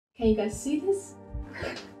Can you guys see this?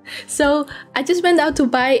 So I just went out to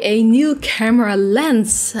buy a new camera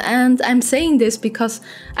lens, and I'm saying this because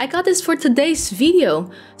I got this for today's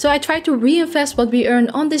video. So I try to reinvest what we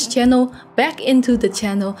earn on this channel back into the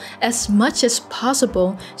channel as much as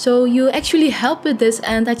possible. So you actually help with this,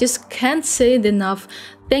 and I just can't say it enough.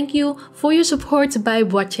 Thank you for your support by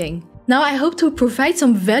watching. Now I hope to provide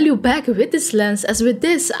some value back with this lens, as with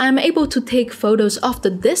this I'm able to take photos of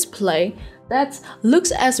the display that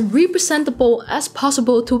looks as representable as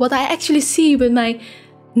possible to what I actually see with my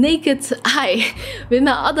naked eye. With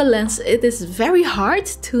my other lens, it is very hard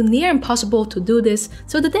to near impossible to do this.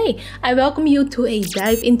 So today I welcome you to a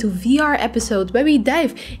dive into VR episode where we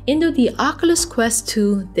dive into the Oculus Quest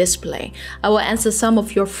 2 display. I will answer some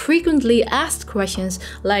of your frequently asked questions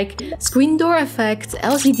like screen door effect,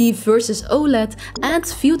 LCD versus OLED, and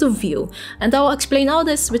field of view. And I will explain all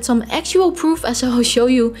this with some actual proof as I will show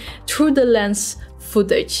you through the lens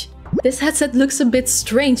footage. This headset looks a bit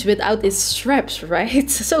strange without its straps, right?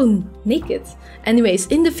 So naked. Anyways,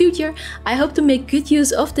 in the future, I hope to make good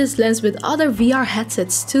use of this lens with other VR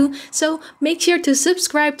headsets too, so make sure to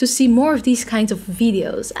subscribe to see more of these kinds of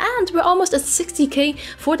videos. And we're almost at 60k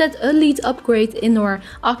for that elite upgrade in our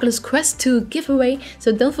Oculus Quest 2 giveaway,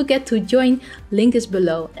 so don't forget to join, link is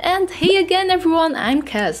below. And hey again everyone, I'm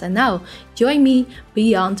Cass, and now join me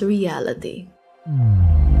beyond reality.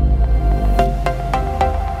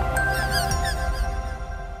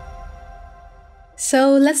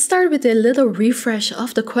 So let's start with a little refresh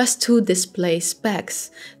of the Quest 2 display specs.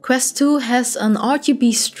 Quest 2 has an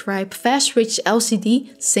RGB stripe fast switch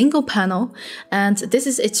LCD single panel, and this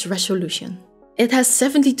is its resolution. It has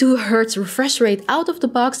 72Hz refresh rate out of the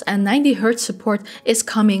box, and 90Hz support is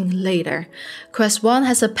coming later. Quest 1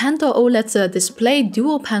 has a Pento OLED display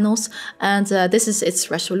dual panels, and this is its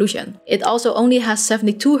resolution. It also only has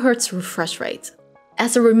 72Hz refresh rate.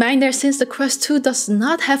 As a reminder, since the Quest 2 does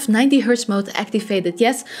not have 90Hz mode activated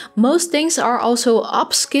yet, most things are also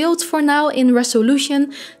upscaled for now in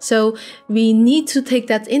resolution, so we need to take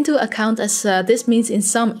that into account, as this means in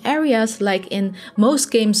some areas, like in most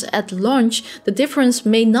games at launch, the difference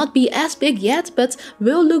may not be as big yet, but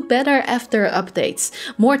will look better after updates.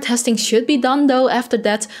 More testing should be done though after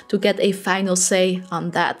that to get a final say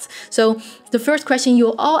on that. So the first question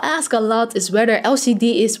you all ask a lot is whether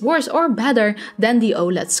LCD is worse or better than the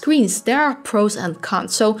OLED screens. There are pros and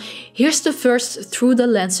cons, so here's the first through the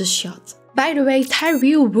lenses shot. By the way,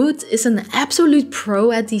 Tyrell Wood is an absolute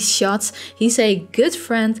pro at these shots. He's a good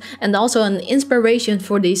friend and also an inspiration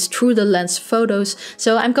for these through the lens photos,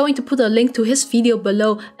 so I'm going to put a link to his video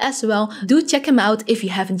below as well. Do check him out if you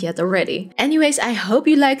haven't yet already. Anyways, I hope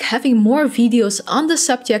you like having more videos on the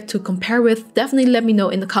subject to compare with. Definitely let me know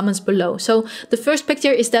in the comments below. So the first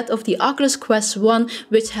picture is that of the Oculus Quest 1,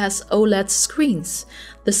 which has OLED screens.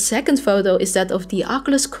 The second photo is that of the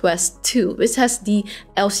Oculus Quest 2, which has the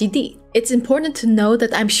LCD. It's important to know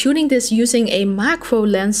that I'm shooting this using a macro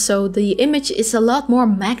lens, so the image is a lot more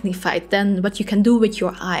magnified than what you can do with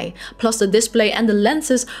your eye. Plus the display and the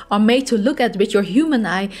lenses are made to look at with your human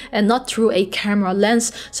eye and not through a camera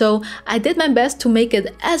lens. So I did my best to make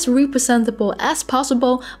it as representable as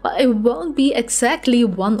possible, but it won't be exactly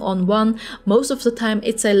one-on-one. Most of the time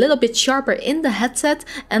it's a little bit sharper in the headset,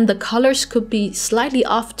 and the colors could be slightly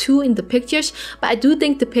off too in the pictures, but I do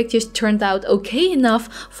think the pictures turned out okay enough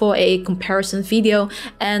for a comparison video,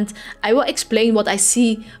 and I will explain what I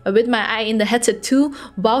see with my eye in the headset too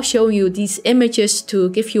while showing you these images to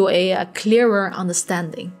give you a clearer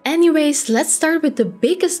understanding. Anyways, let's start with the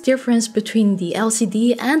biggest difference between the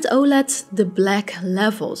LCD and OLED, the black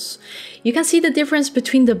levels. You can see the difference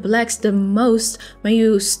between the blacks the most when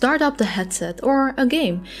you start up the headset or a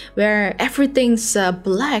game, where everything's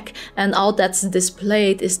black and all that's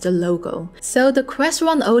displayed is the logo. So the Quest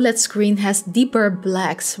 1 OLED screen has deeper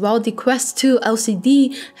blacks, while the Quest 2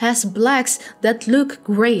 LCD has blacks that look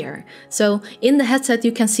grayer. So in the headset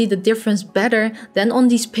you can see the difference better than on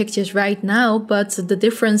these pictures right now, but the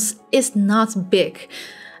difference is not big.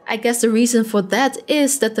 I guess the reason for that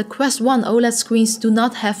is that the Quest 1 OLED screens do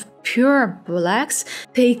not have pure blacks.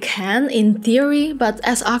 They can in theory, but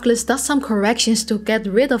as Oculus does some corrections to get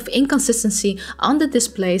rid of inconsistency on the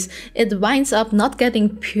displays, it winds up not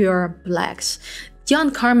getting pure blacks.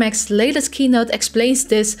 John Carmack's latest keynote explains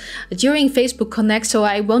this during Facebook Connect, so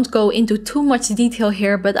I won't go into too much detail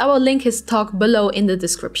here, but I will link his talk below in the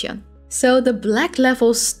description. So the black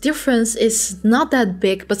levels difference is not that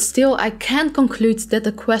big, but still I can conclude that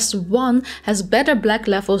the Quest 1 has better black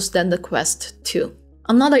levels than the Quest 2.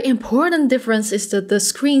 Another important difference is that the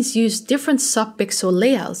screens use different subpixel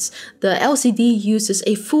layouts. The LCD uses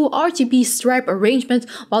a full RGB stripe arrangement,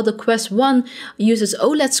 while the Quest 1 uses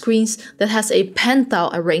OLED screens that has a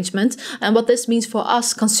pentile arrangement. And what this means for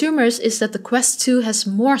us consumers is that the Quest 2 has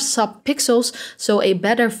more subpixels, so a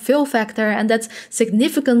better fill factor, and that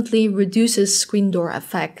significantly reduces screen door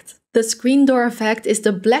effect. The screen door effect is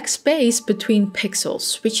the black space between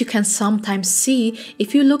pixels, which you can sometimes see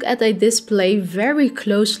if you look at a display very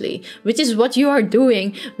closely, which is what you are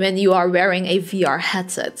doing when you are wearing a VR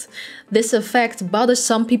headset. This effect bothers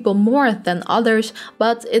some people more than others,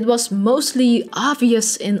 but it was mostly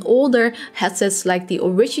obvious in older headsets like the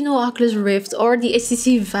original Oculus Rift or the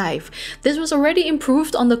HTC Vive. This was already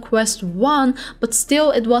improved on the Quest 1, but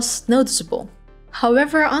still it was noticeable.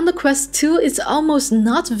 However, on the Quest 2, it's almost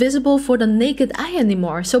not visible for the naked eye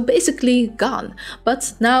anymore, so basically gone.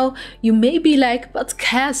 But now you may be like, but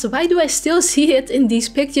Cass, why do I still see it in these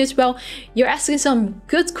pictures? Well, you're asking some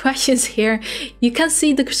good questions here. You can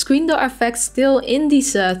see the screen door effect still in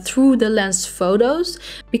these through the lens photos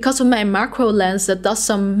because of my macro lens that does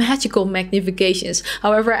some magical magnifications.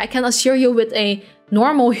 However, I can assure you with a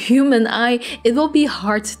normal human eye, it will be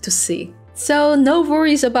hard to see. So no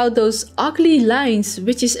worries about those ugly lines,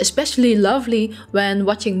 which is especially lovely when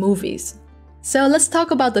watching movies. So let's talk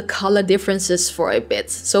about the color differences for a bit.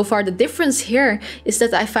 So far the difference here is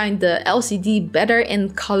that I find the LCD better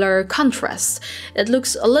in color contrast. It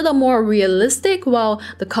looks a little more realistic, while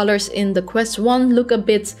the colors in the Quest 1 look a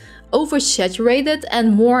bit oversaturated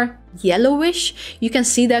and more yellowish. You can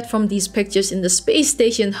see that from these pictures in the space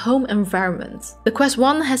station home environment. The Quest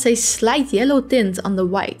 1 has a slight yellow tint on the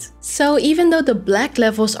white. So even though the black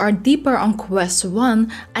levels are deeper on Quest 1,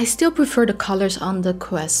 I still prefer the colors on the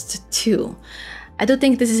Quest 2. I don't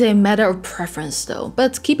think this is a matter of preference though,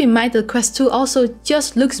 but keep in mind that Quest 2 also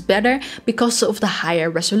just looks better because of the higher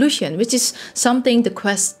resolution, which is something the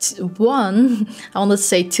Quest 1, I want to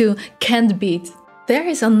say 2, can't beat. There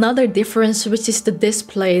is another difference, which is the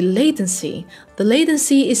display latency. The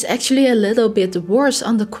latency is actually a little bit worse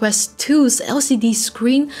on the Quest 2's LCD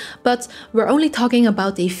screen, but we're only talking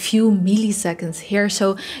about a few milliseconds here,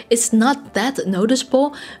 so it's not that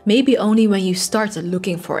noticeable, maybe only when you start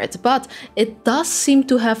looking for it, but it does seem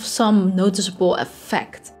to have some noticeable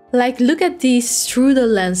effect. Like, look at these through the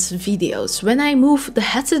lens videos. When I move the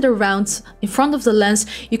headset around in front of the lens,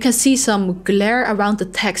 you can see some glare around the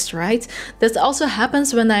text, right? That also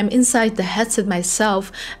happens when I'm inside the headset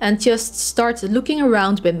myself and just start looking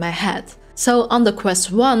around with my head. So on the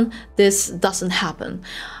Quest 1, this doesn't happen.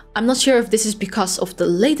 I'm not sure if this is because of the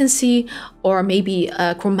latency or maybe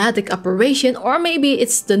a chromatic aberration, or maybe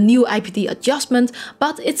it's the new IPD adjustment,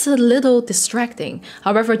 but it's a little distracting.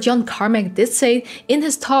 However, John Carmack did say in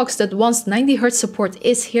his talks that once 90Hz support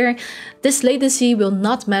is here, this latency will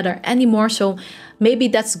not matter anymore, so maybe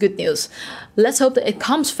that's good news. Let's hope that it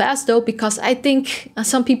comes fast though, because I think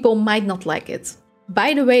some people might not like it.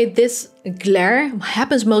 By the way, this glare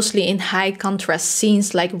happens mostly in high contrast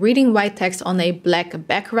scenes like reading white text on a black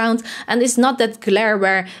background, and it's not that glare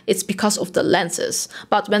where it's because of the lenses.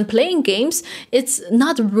 But when playing games, it's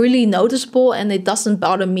not really noticeable and it doesn't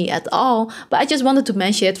bother me at all, but I just wanted to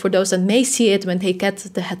mention it for those that may see it when they get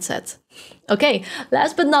the headset. Okay,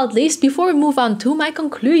 last but not least, before we move on to my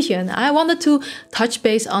conclusion, I wanted to touch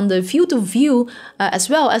base on the view-to-view as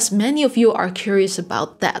well, as many of you are curious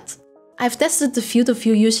about that. I've tested the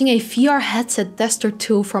view-to-view using a VR headset tester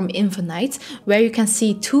tool from Infinite, where you can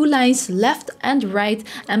see two lines left and right,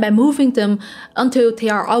 and by moving them until they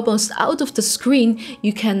are almost out of the screen,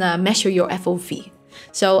 you can measure your FOV.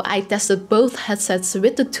 So I tested both headsets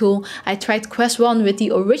with the tool. I tried Quest 1 with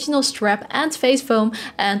the original strap and face foam,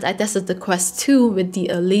 and I tested the Quest 2 with the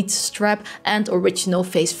Elite strap and original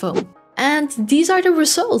face foam. And these are the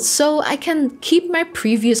results, so I can keep my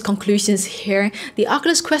previous conclusions here. The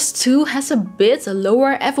Oculus Quest 2 has a bit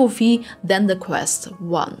lower FOV than the Quest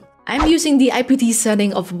 1. I'm using the IPD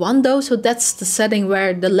setting of 1 though, so that's the setting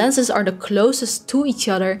where the lenses are the closest to each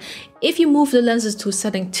other. If you move the lenses to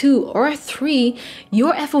setting 2 or 3,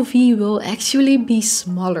 your FOV will actually be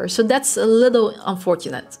smaller, so that's a little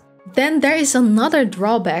unfortunate. Then there is another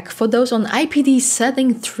drawback for those on IPD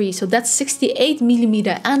setting 3, so that's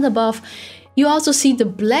 68mm and above. You also see the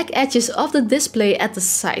black edges of the display at the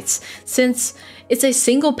sides, since it's a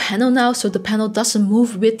single panel now, so the panel doesn't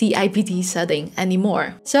move with the IPD setting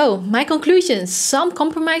anymore. So my conclusions, some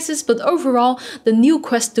compromises, but overall the new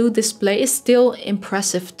Quest 2 display is still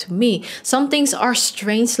impressive to me. Some things are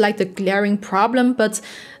strange, like the glaring problem, but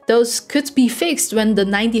those could be fixed when the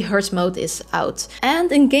 90Hz mode is out.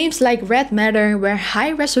 And in games like Red Matter, where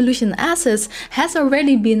high resolution assets has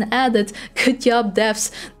already been added, good job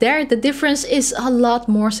devs, there the difference is a lot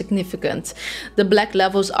more significant. The black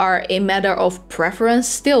levels are a matter of preference.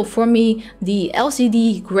 Still, for me, the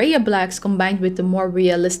LCD grayer blacks combined with the more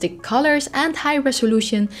realistic colors and high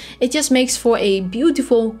resolution, it just makes for a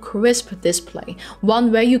beautiful, crisp display.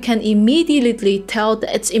 One where you can immediately tell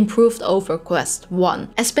that it's improved over Quest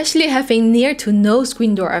 1. Especially having near to no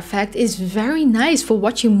screen door effect is very nice for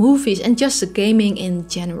watching movies and just gaming in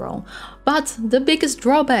general. But the biggest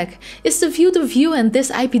drawback is the view-to-view and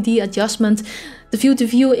this IPD adjustment. The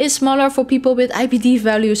view-to-view is smaller for people with IPD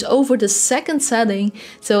values over the second setting,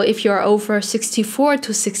 so if you're over 64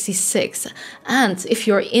 to 66. And if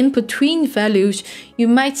you're in between values, you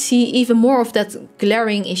might see even more of that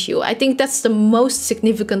glaring issue. I think that's the most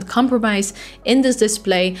significant compromise in this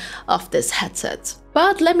display of this headset.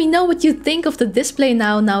 But let me know what you think of the display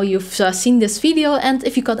now you've seen this video, and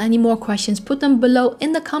if you got any more questions, put them below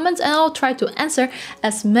in the comments and I'll try to answer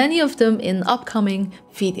as many of them in upcoming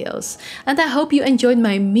videos. And I hope you enjoyed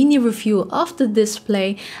my mini review of the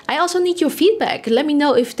display. I also need your feedback. Let me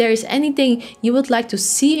know if there is anything you would like to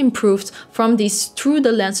see improved from these through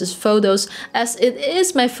the lenses photos, as it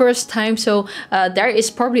is my first time, so there is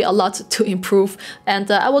probably a lot to improve, and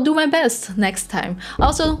I will do my best next time.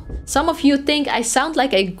 Also, some of you think I sound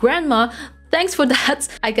like a grandma. Thanks for that.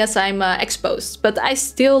 I guess I'm exposed, but I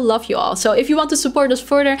still love you all. So if you want to support us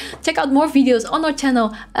further, check out more videos on our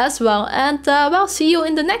channel as well. And well, see you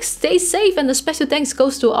in the next. Stay safe, and a special thanks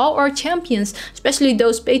goes to all our champions, especially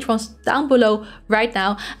those patrons down below right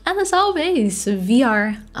now. And as always, we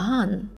are on.